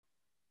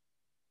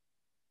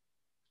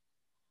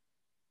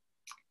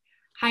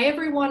Hi,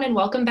 everyone, and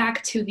welcome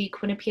back to the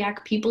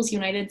Quinnipiac People's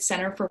United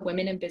Center for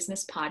Women in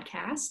Business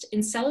podcast.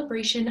 In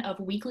celebration of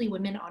Weekly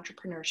Women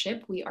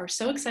Entrepreneurship, we are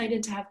so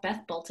excited to have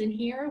Beth Bolton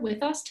here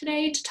with us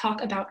today to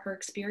talk about her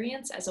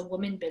experience as a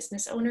woman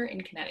business owner in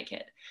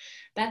Connecticut.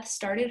 Beth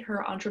started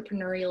her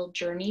entrepreneurial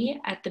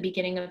journey at the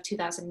beginning of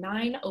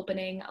 2009,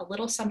 opening a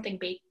Little Something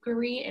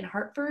Bakery in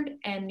Hartford,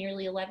 and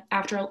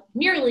after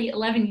nearly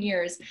 11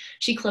 years,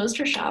 she closed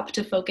her shop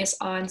to focus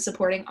on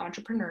supporting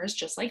entrepreneurs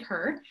just like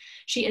her.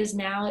 She is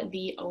now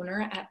the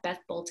owner at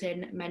Beth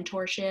Bolton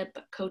Mentorship,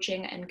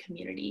 Coaching, and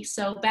Community.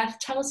 So Beth,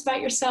 tell us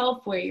about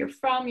yourself, where you're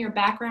from, your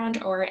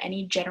background, or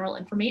any general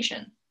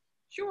information.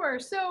 Sure.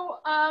 So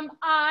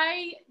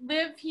I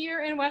live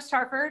here in West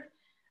Hartford.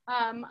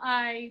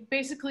 I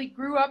basically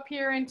grew up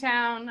here in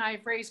town.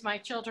 I've raised my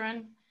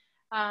children.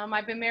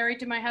 I've been married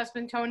to my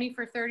husband, Tony,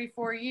 for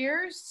 34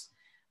 years.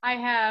 I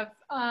have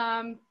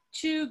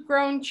two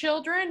grown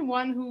children,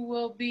 one who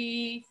will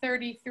be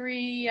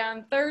 33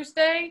 on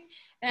Thursday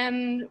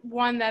and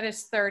one that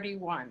is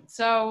 31.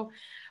 So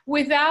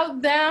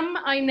without them,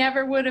 I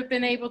never would have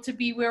been able to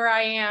be where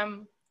I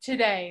am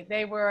today.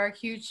 They were a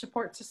huge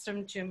support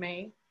system to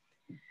me.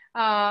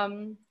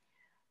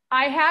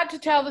 I had to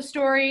tell the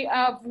story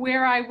of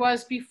where I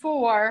was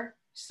before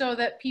so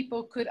that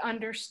people could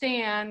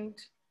understand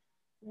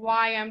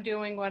why I'm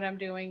doing what I'm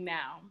doing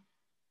now.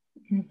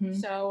 Mm-hmm.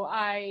 So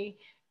I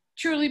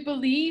truly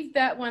believe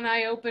that when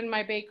I opened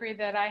my bakery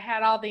that I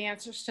had all the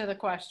answers to the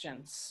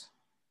questions.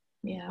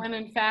 Yeah. When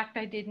in fact,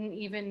 I didn't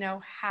even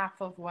know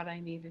half of what I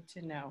needed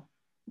to know.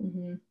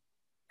 Mm-hmm.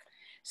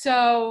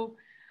 So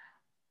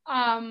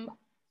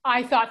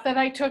I thought that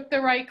I took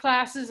the right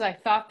classes. I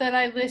thought that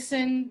I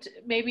listened.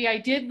 Maybe I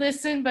did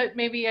listen, but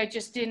maybe I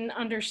just didn't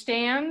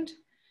understand.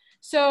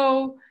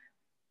 So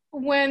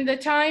when the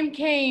time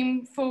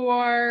came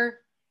for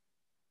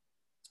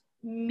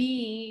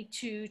me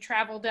to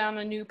travel down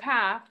a new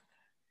path,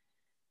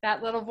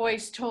 that little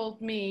voice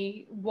told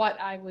me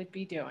what I would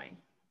be doing.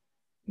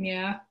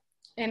 Yeah.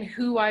 And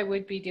who I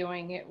would be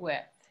doing it with.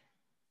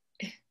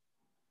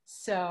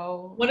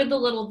 So what did the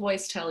little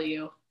voice tell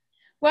you?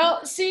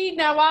 Well, see,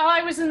 now while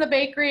I was in the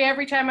bakery,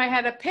 every time I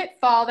had a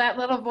pitfall, that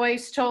little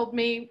voice told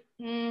me,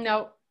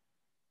 no,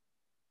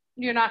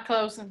 you're not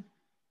closing.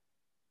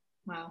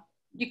 Wow.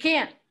 You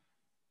can't.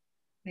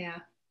 Yeah.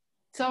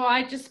 So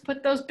I just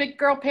put those big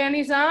girl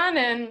panties on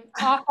and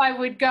off I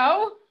would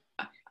go,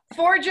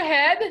 forge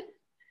ahead.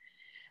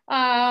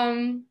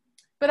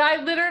 But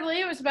I literally,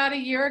 it was about a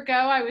year ago,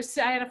 I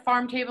had a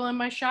farm table in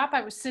my shop.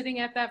 I was sitting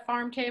at that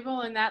farm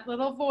table and that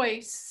little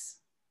voice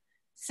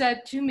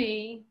said to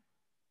me,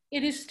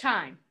 it is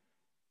time.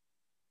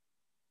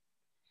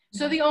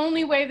 So the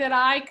only way that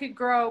I could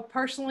grow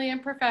personally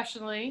and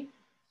professionally,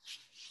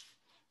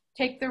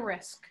 take the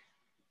risk.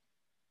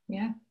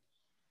 Yeah.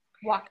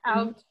 Walk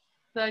out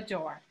the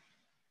door.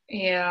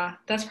 Yeah,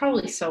 that's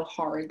probably so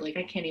hard. Like,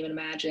 I can't even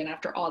imagine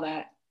after all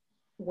that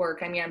work.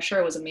 I mean, I'm sure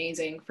it was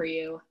amazing for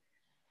you.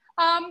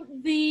 I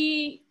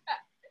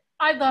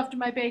loved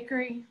my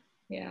bakery.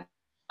 Yeah.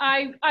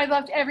 I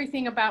loved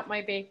everything about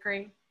my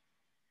bakery.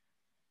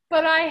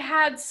 But I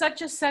had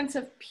such a sense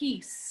of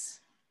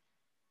peace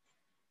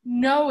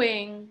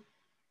knowing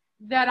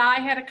that I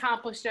had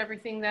accomplished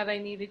everything that I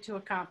needed to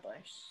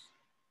accomplish.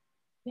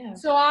 Yeah.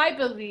 So I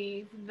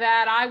believe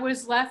that I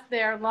was left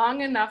there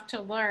long enough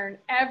to learn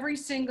every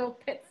single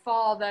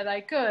pitfall that I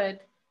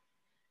could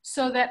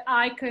so that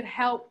I could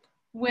help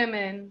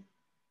women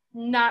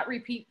not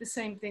repeat the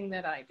same thing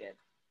that I did.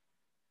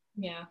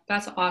 Yeah,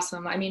 that's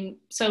awesome. I mean,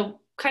 so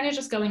kind of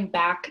just going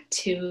back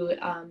to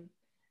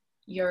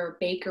your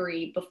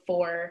bakery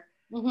before,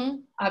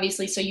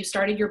 obviously, so you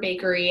started your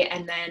bakery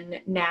and then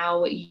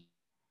now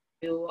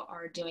you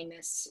are doing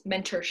this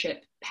mentorship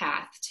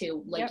path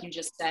to, like you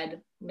just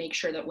said, make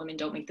sure that women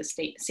don't make the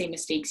same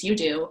mistakes you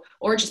do,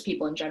 or just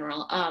people in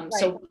general. Right.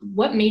 So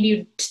what made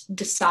you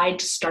decide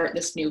to start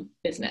this new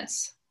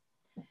business?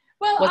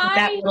 Well, was it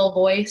that little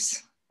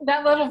voice?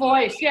 That little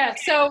voice, yeah.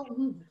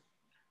 So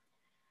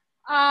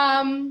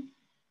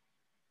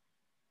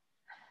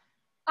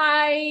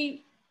I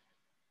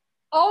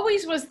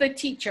always was the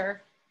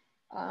teacher.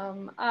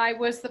 I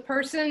was the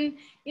person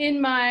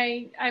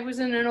I was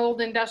in an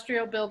old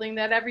industrial building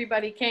that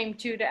everybody came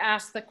to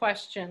ask the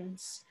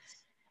questions.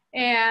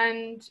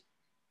 And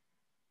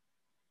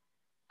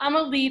I'm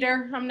a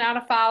leader, I'm not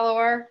a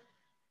follower.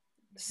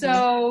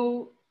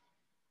 So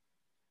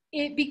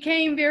it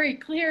became very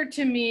clear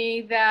to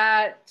me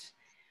that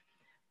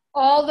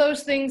all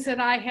those things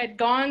that I had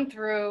gone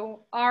through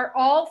are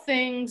all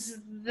things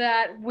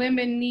that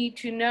women need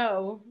to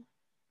know.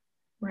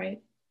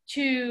 Right.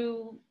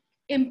 To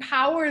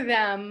empower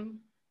them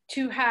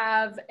to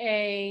have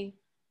a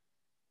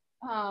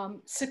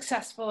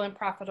successful and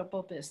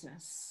profitable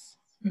business.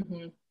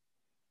 Mm-hmm.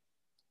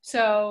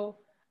 So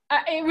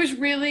it was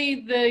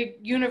really the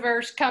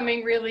universe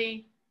coming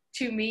really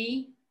to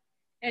me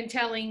and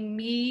telling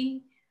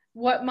me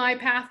what my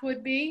path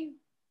would be.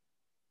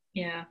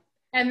 Yeah.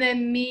 And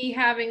then me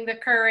having the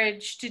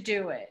courage to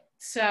do it.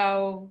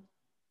 So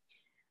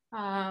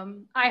I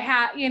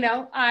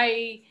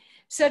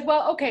said,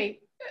 well, okay,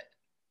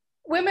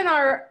 women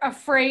are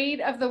afraid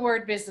of the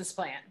word business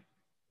plan.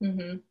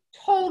 Mm-hmm.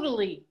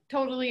 Totally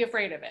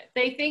afraid of it.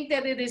 They think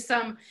that it is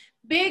some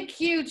big,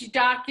 huge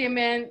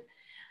document,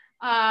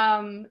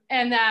 and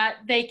that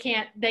they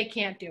can't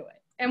do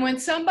it. And when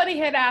somebody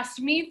had asked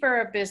me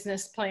for a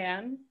business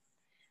plan,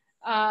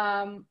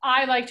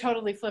 I like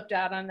totally flipped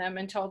out on them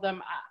and told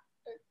them,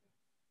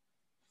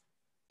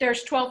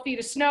 there's 12 feet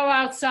of snow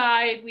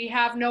outside. We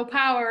have no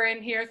power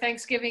in here.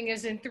 Thanksgiving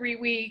is in 3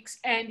 weeks.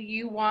 And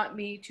you want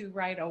me to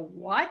write a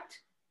what?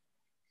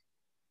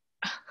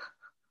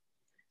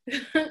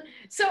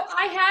 So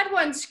I had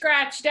one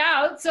scratched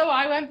out. So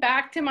I went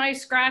back to my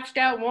scratched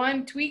out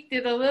one, tweaked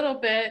it a little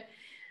bit.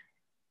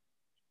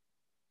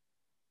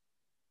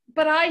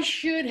 But I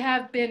should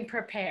have been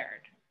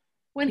prepared.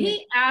 When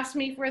he asked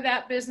me for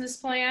that business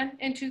plan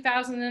in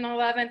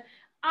 2011,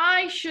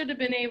 I should have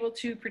been able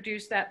to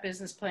produce that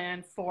business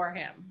plan for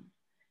him.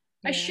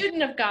 Yeah. I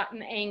shouldn't have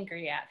gotten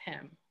angry at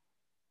him.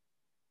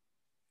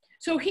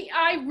 So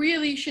I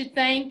really should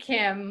thank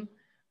him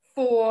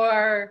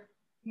for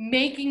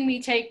making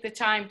me take the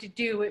time to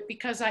do it,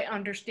 because I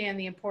understand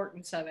the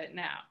importance of it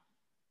now.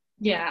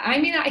 Yeah, I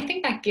mean, I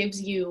think that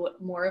gives you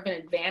more of an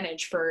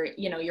advantage for,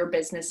 your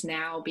business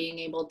now, being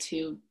able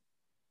to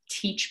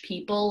teach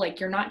people. Like,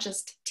 you're not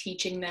just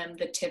teaching them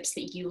the tips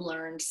that you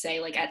learned, say,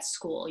 like at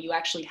school. You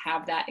actually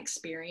have that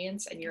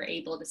experience, and you're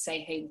able to say,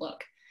 hey,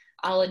 look,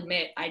 I'll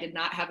admit I did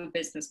not have a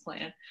business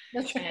plan.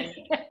 That's right.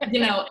 And,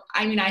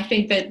 I mean, I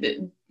think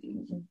that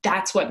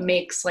that's what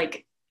makes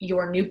like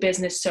your new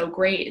business so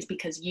great, is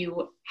because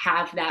you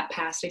have that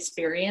past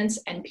experience,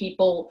 and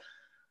people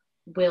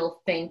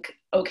will think,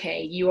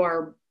 okay, you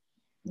are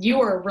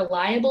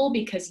reliable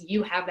because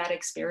you have that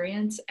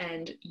experience,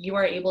 and you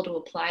are able to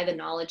apply the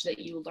knowledge that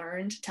you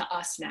learned to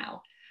us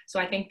now. So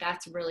I think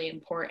that's really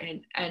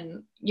important.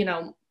 And,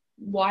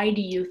 why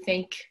do you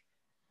think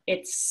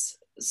it's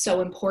so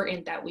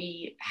important that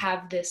we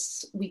have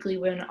this Weekly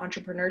Women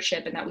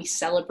Entrepreneurship, and that we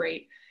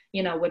celebrate,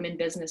 women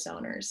business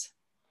owners?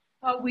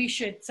 We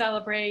should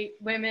celebrate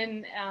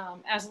women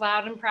as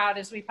loud and proud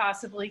as we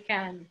possibly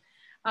can.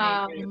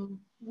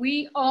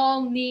 We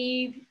all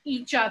need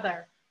each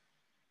other.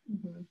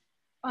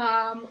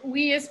 Mm-hmm.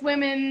 We as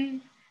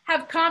women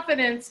have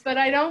confidence, but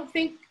I don't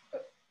think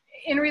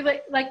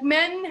like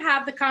men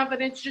have the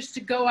confidence just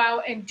to go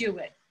out and do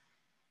it.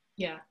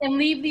 Yeah. And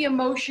leave the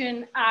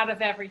emotion out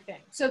of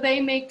everything. So they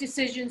make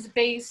decisions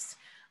based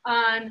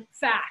on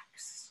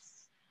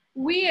facts.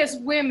 We as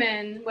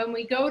women, when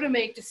we go to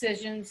make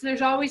decisions,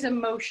 there's always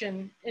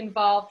emotion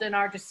involved in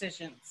our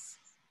decisions.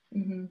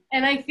 Mm-hmm.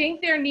 And I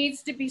think there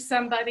needs to be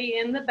somebody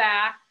in the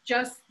back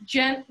just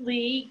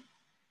gently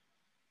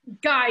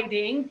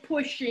guiding,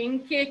 pushing,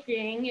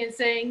 kicking, and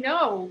saying,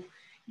 no,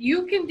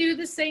 you can do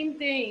the same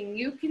thing.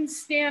 You can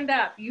stand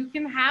up. You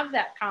can have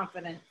that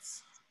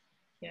confidence.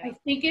 Yeah. I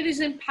think it is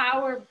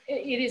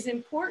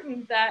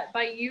important that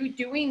by you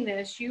doing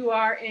this, you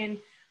are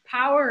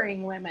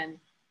empowering women.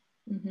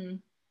 Mm-hmm.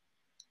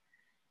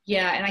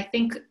 Yeah, and I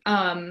think,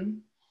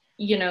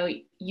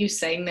 you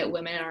saying that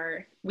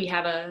we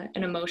have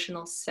an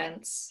emotional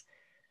sense.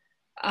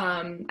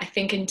 I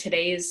think in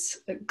today's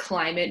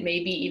climate,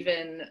 maybe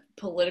even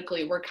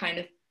politically, we're kind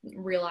of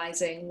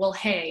realizing, well,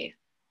 hey,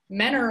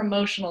 men are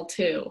emotional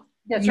too.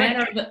 That's men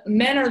right.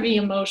 Men are the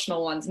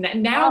emotional ones.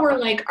 Now we're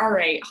like, all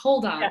right,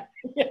 hold on,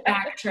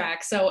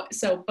 backtrack.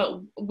 So,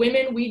 but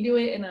women, we do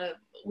it in a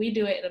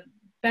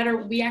better.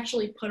 We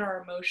actually put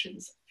our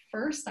emotions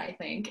first, I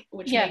think,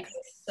 which makes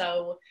it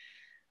so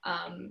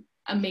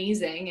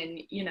amazing.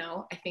 And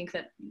I think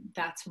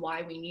that's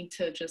why we need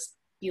to just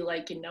be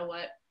like, you know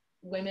what,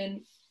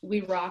 women,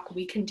 we rock.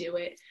 We can do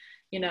it.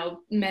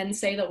 Men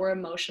say that we're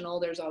emotional.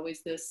 There's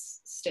always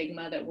this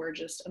stigma that we're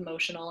just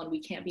emotional and we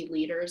can't be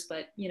leaders.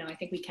 But, I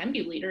think we can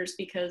be leaders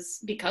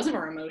because of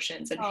our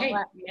emotions. And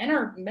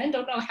men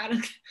don't know how to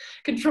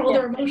control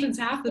their emotions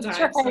half the time.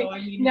 Right.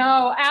 So,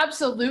 no,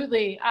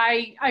 absolutely.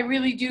 I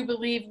really do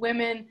believe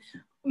women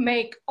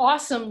make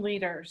awesome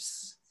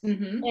leaders.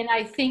 Mm-hmm. And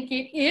I think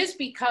it is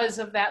because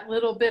of that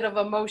little bit of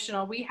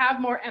emotional. We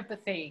have more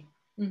empathy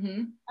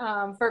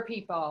for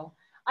people.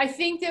 I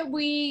think that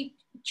we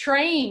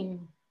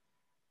train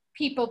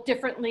people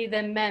differently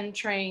than men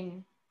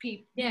train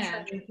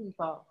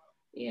people.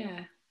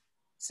 Yeah.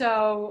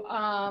 So,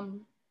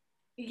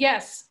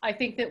 yes, I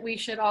think that we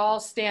should all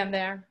stand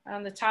there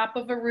on the top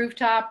of a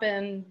rooftop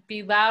and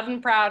be loud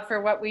and proud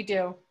for what we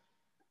do.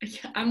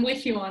 I'm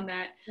with you on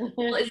that.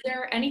 Well, is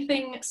there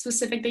anything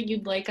specific that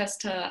you'd like us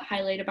to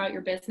highlight about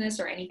your business,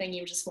 or anything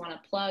you just want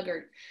to plug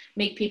or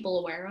make people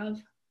aware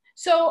of?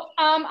 So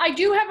I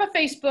do have a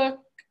Facebook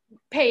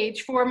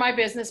page for my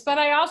business, but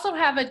I also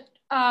have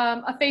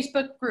a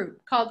Facebook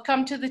group called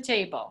Come to the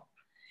Table.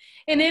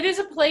 And it is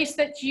a place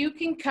that you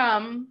can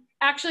come.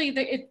 Actually,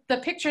 the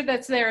picture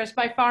that's there is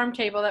my farm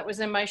table that was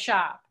in my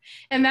shop.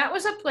 And that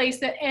was a place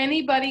that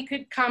anybody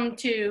could come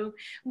to,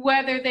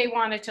 whether they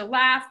wanted to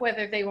laugh,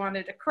 whether they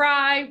wanted to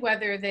cry,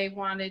 whether they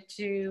wanted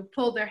to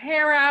pull their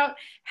hair out,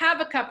 have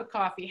a cup of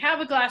coffee,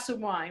 have a glass of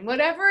wine,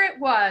 whatever it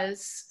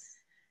was.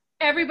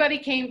 everybody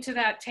came to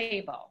that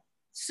table.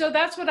 So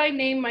that's what I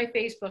named my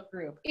Facebook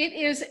group. It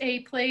is a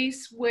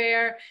place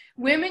where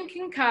women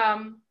can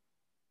come,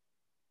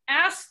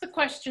 ask the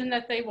question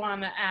that they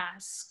want to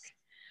ask,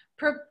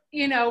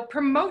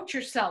 promote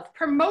yourself,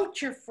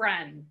 promote your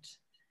friend.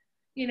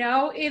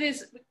 It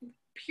is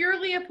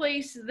purely a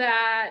place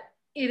that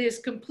it is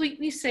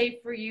completely safe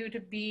for you to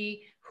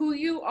be who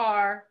you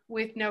are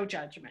with no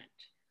judgment.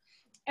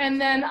 And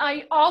then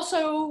I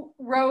also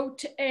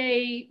wrote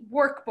a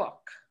workbook.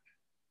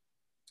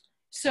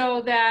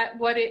 So that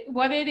what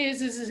it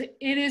is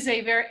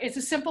it's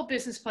a simple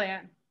business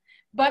plan,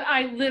 but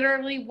I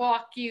literally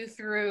walk you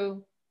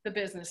through the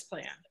business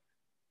plan.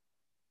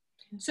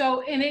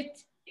 So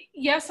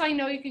yes, I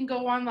know you can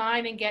go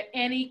online and get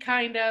any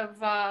kind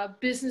of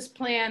business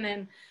plan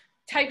and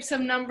type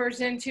some numbers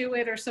into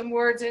it or some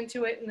words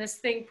into it and this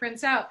thing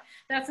prints out.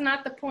 That's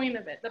not the point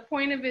of it. The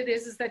point of it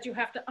is that you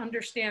have to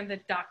understand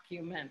the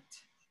document.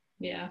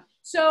 Yeah.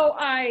 So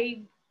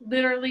I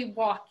literally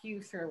walk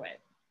you through it.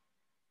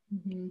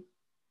 Mm-hmm.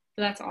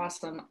 That's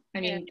awesome. I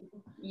mean,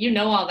 you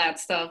know all that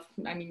stuff.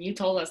 I mean, you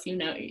told us, you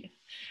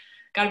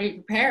got to be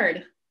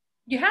prepared.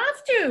 You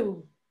have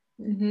to.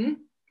 Mm-hmm.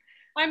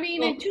 I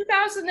mean, in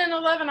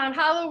 2011 on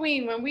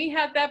Halloween, when we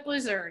had that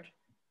blizzard.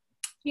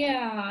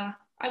 Yeah,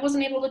 I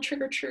wasn't able to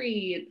trick or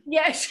treat.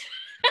 Yes.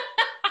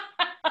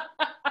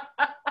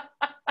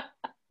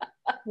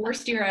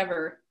 Worst year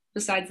ever,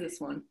 besides this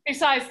one.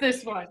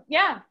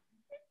 Yeah.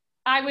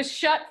 I was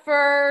shut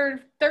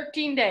for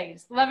 13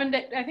 days, 11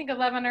 days, I think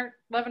 11 or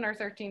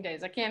 13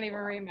 days. I can't even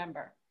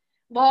remember.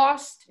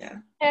 Lost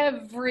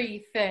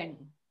everything.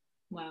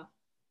 Wow.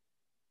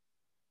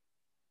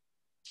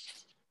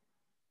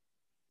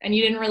 And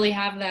you didn't really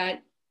have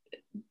that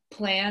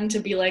plan to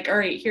be like, all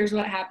right, here's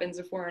what happens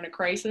if we're in a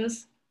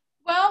crisis?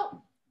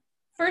 Well,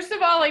 first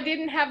of all, I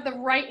didn't have the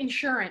right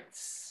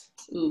insurance.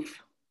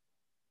 Oof.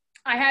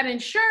 I had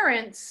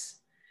insurance,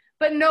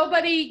 but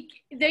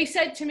they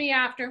said to me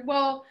after,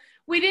 well,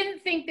 we didn't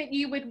think that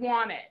you would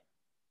want it.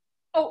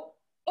 Oh,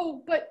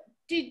 but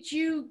did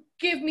you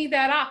give me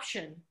that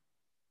option?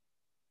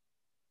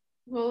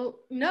 Well,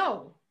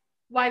 no.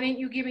 Why didn't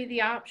you give me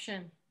the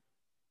option?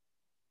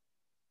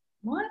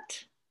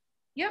 What?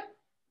 Yep.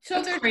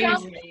 So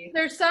crazy.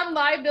 there's some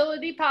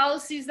liability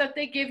policies that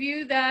they give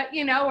you that,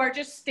 are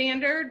just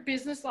standard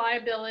business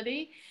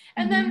liability.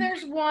 And then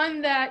there's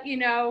one that,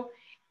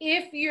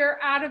 if you're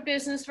out of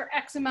business for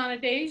X amount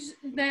of days,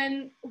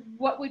 then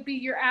what would be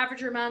your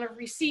average amount of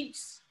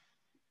receipts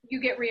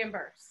you get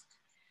reimbursed?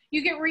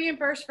 You get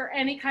reimbursed for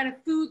any kind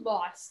of food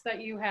loss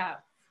that you have.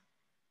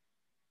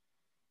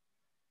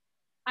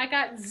 I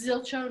got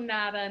zilcho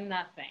nada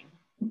nothing.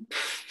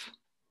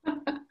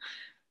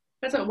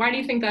 Why do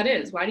you think that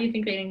is? Why do you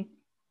think they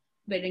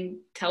didn't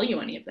tell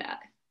you any of that?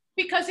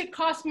 Because it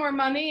cost more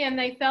money and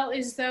they felt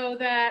as though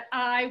that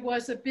I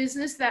was a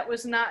business that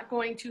was not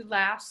going to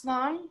last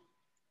long.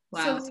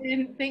 Wow. So they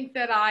didn't think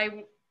that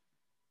I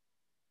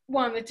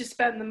wanted to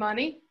spend the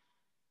money.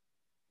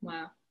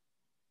 Wow.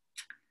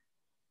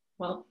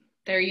 Well,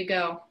 there you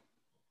go.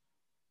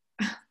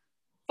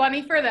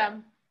 Funny for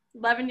them,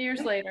 11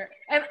 years later.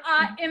 And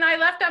I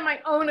left on my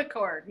own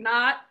accord,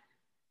 not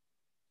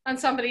on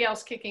somebody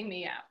else kicking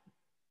me out.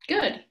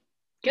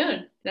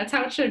 Good. That's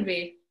how it should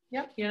be.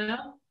 Yep.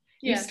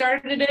 You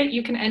started it,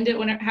 you can end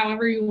it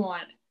however you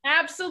want.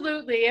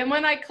 Absolutely. And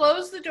when I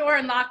closed the door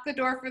and locked the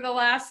door for the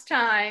last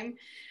time,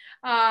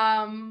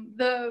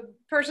 the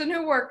person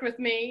who worked with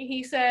me,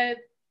 he said,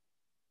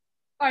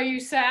 "Are you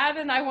sad?"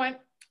 And I went,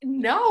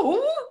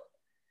 "No."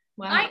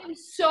 Wow. I am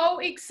so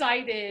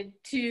excited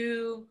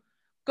to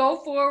go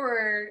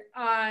forward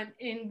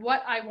in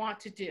what I want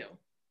to do.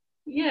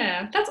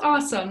 Yeah, that's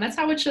awesome. That's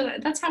how we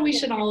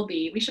should all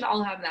be. We should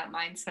all have that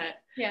mindset.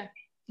 Yeah.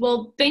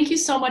 Well, thank you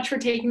so much for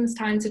taking this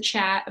time to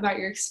chat about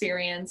your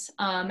experience.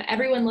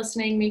 Everyone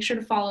listening, make sure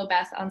to follow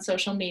Beth on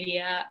social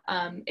media.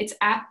 It's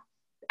at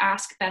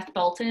Ask Beth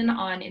Bolton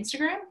on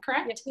Instagram,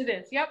 correct? Yes, it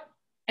is. Yep.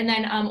 And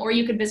then, or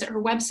you could visit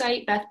her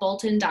website,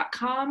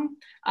 bethbolton.com.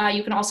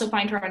 You can also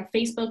find her on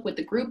Facebook with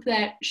the group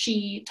that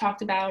she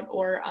talked about,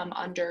 or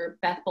under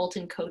Beth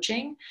Bolton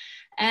Coaching.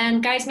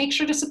 And guys, make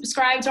sure to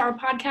subscribe to our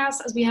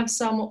podcast as we have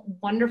some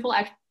wonderful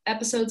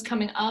episodes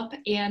coming up,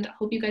 and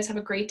hope you guys have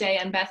a great day.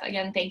 And Beth,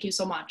 again, thank you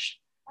so much.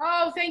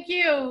 Oh, thank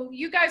you.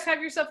 You guys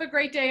have yourself a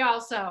great day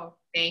also.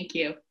 Thank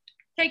you.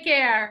 Take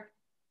care.